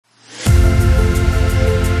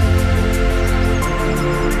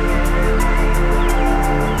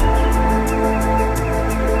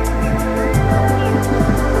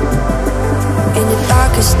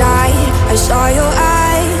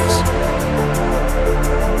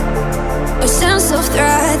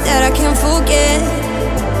forget.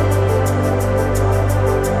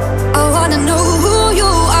 I wanna know who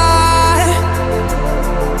you are.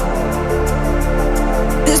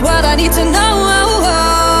 This is what I need to know.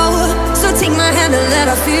 So take my hand and let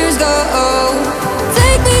our fears go.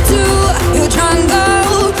 Take me to your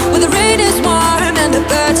jungle where the rain is warm and the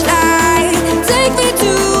birds fly. Take me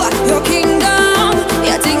to your kingdom.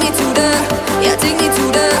 Yeah, take me to the, yeah, take me to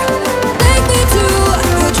the. Take me to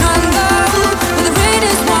your jungle where the rain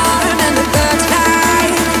is warm and the birds fly.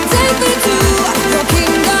 Take me to your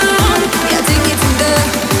kingdom. Yeah, take me to the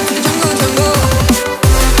jungle, jungle.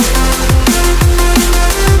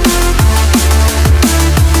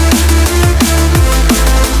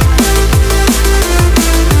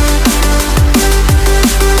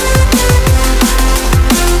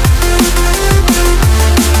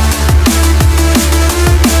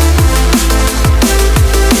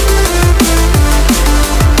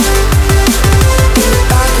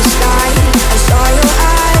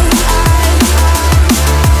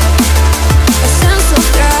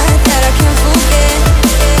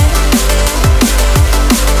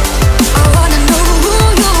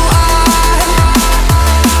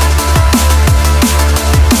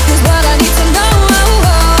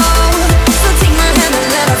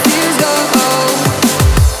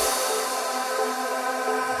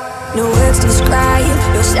 No words describe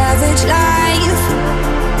your savage life.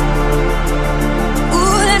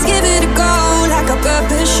 Ooh, let's give it a go like our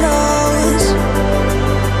purpose shows.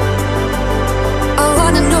 I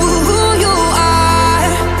wanna know who you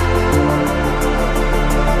are.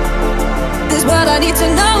 This is what I need to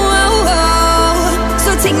know. So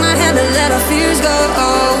take my hand and let our fears go.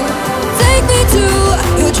 Take me to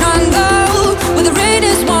your jungle where the rain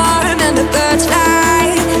is warm and the birds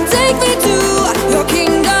fly. Take me to your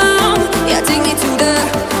kingdom. Yeah, take me to the,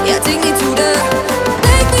 yeah, take me to the.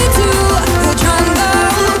 Take me to your jungle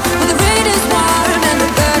where the rain is warm and the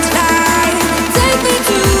birds fly. Take me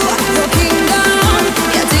to your kingdom.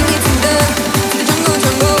 Yeah, take me to the jungle,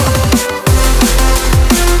 jungle.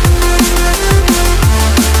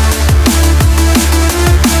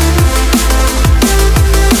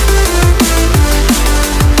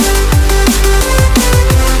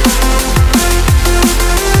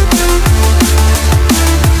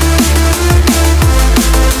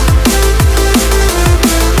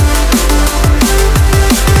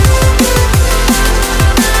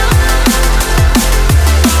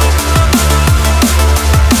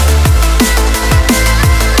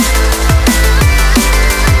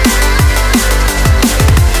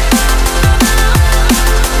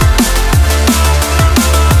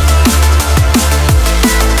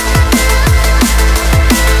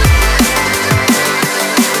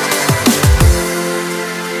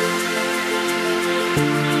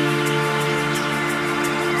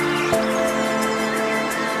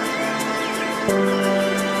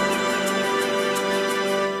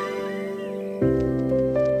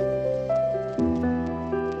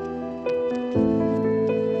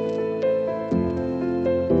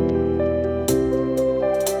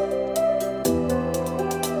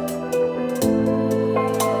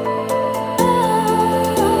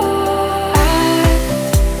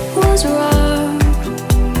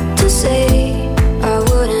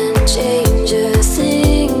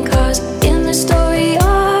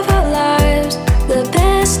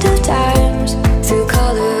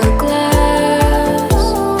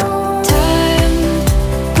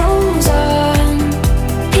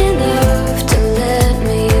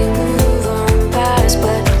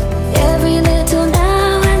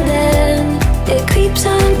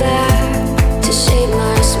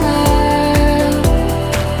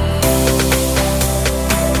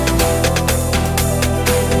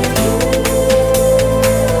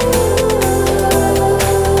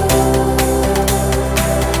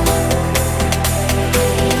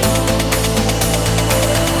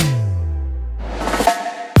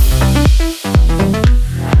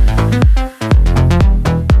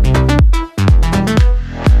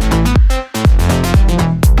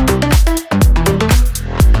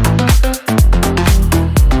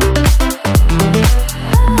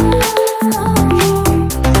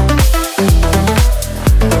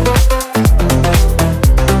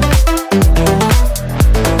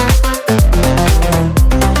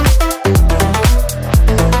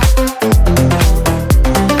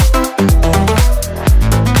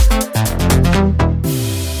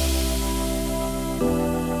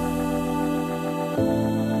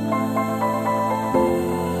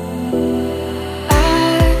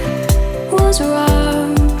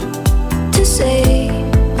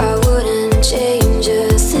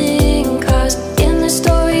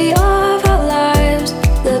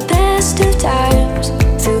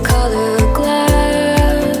 Through color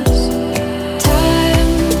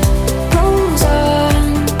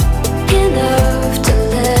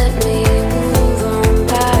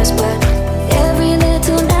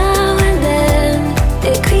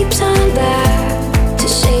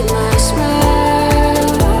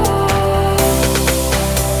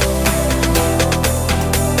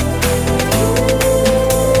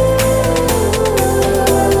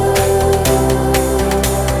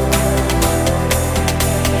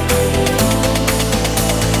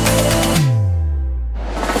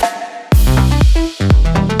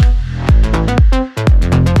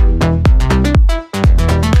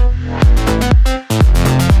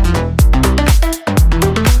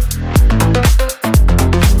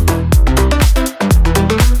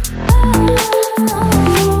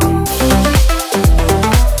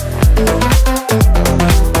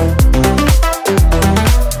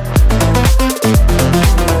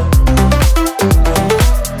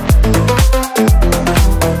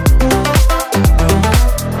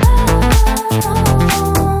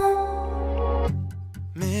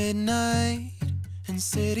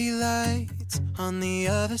the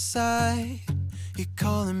other side. You're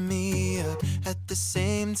calling me up at the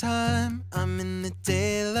same time. I'm in the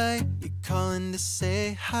daylight, you're calling to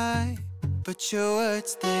say hi, but your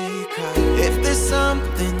words, they cry. If there's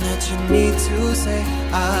something that you need to say,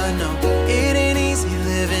 I know it ain't easy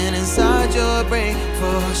living inside your brain,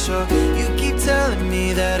 for sure. You keep telling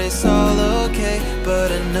me that it's all okay, but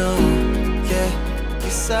I know, yeah,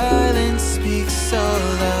 your silence speaks so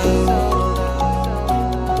loud.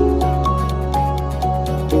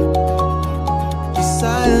 Your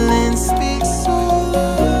silence speaks so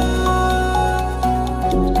loud,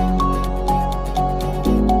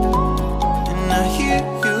 and I hear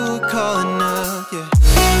you calling out, yeah.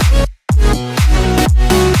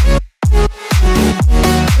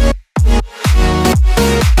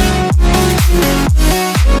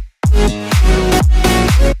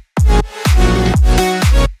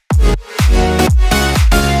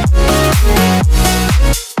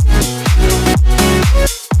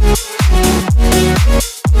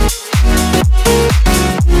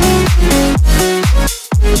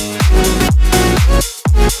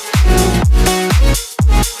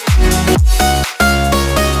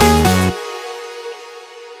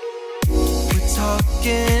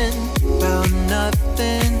 Talking about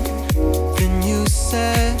nothing, then you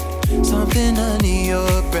said something under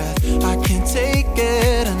your breath. I can't take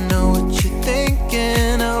it, I know what you're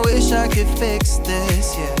thinking. I wish I could fix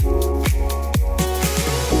this, yeah.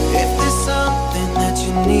 If there's something that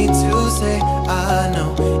you need to say, I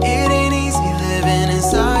know it ain't easy living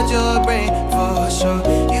inside your brain, for sure.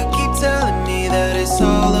 You keep telling me that it's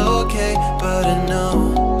all okay, but I know,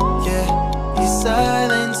 yeah, your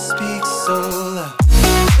silence speaks so loud.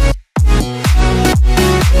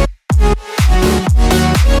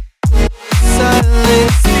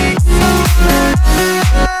 Silence speaks so loud,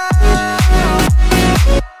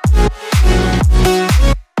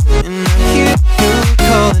 and I hear you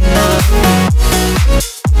calling out.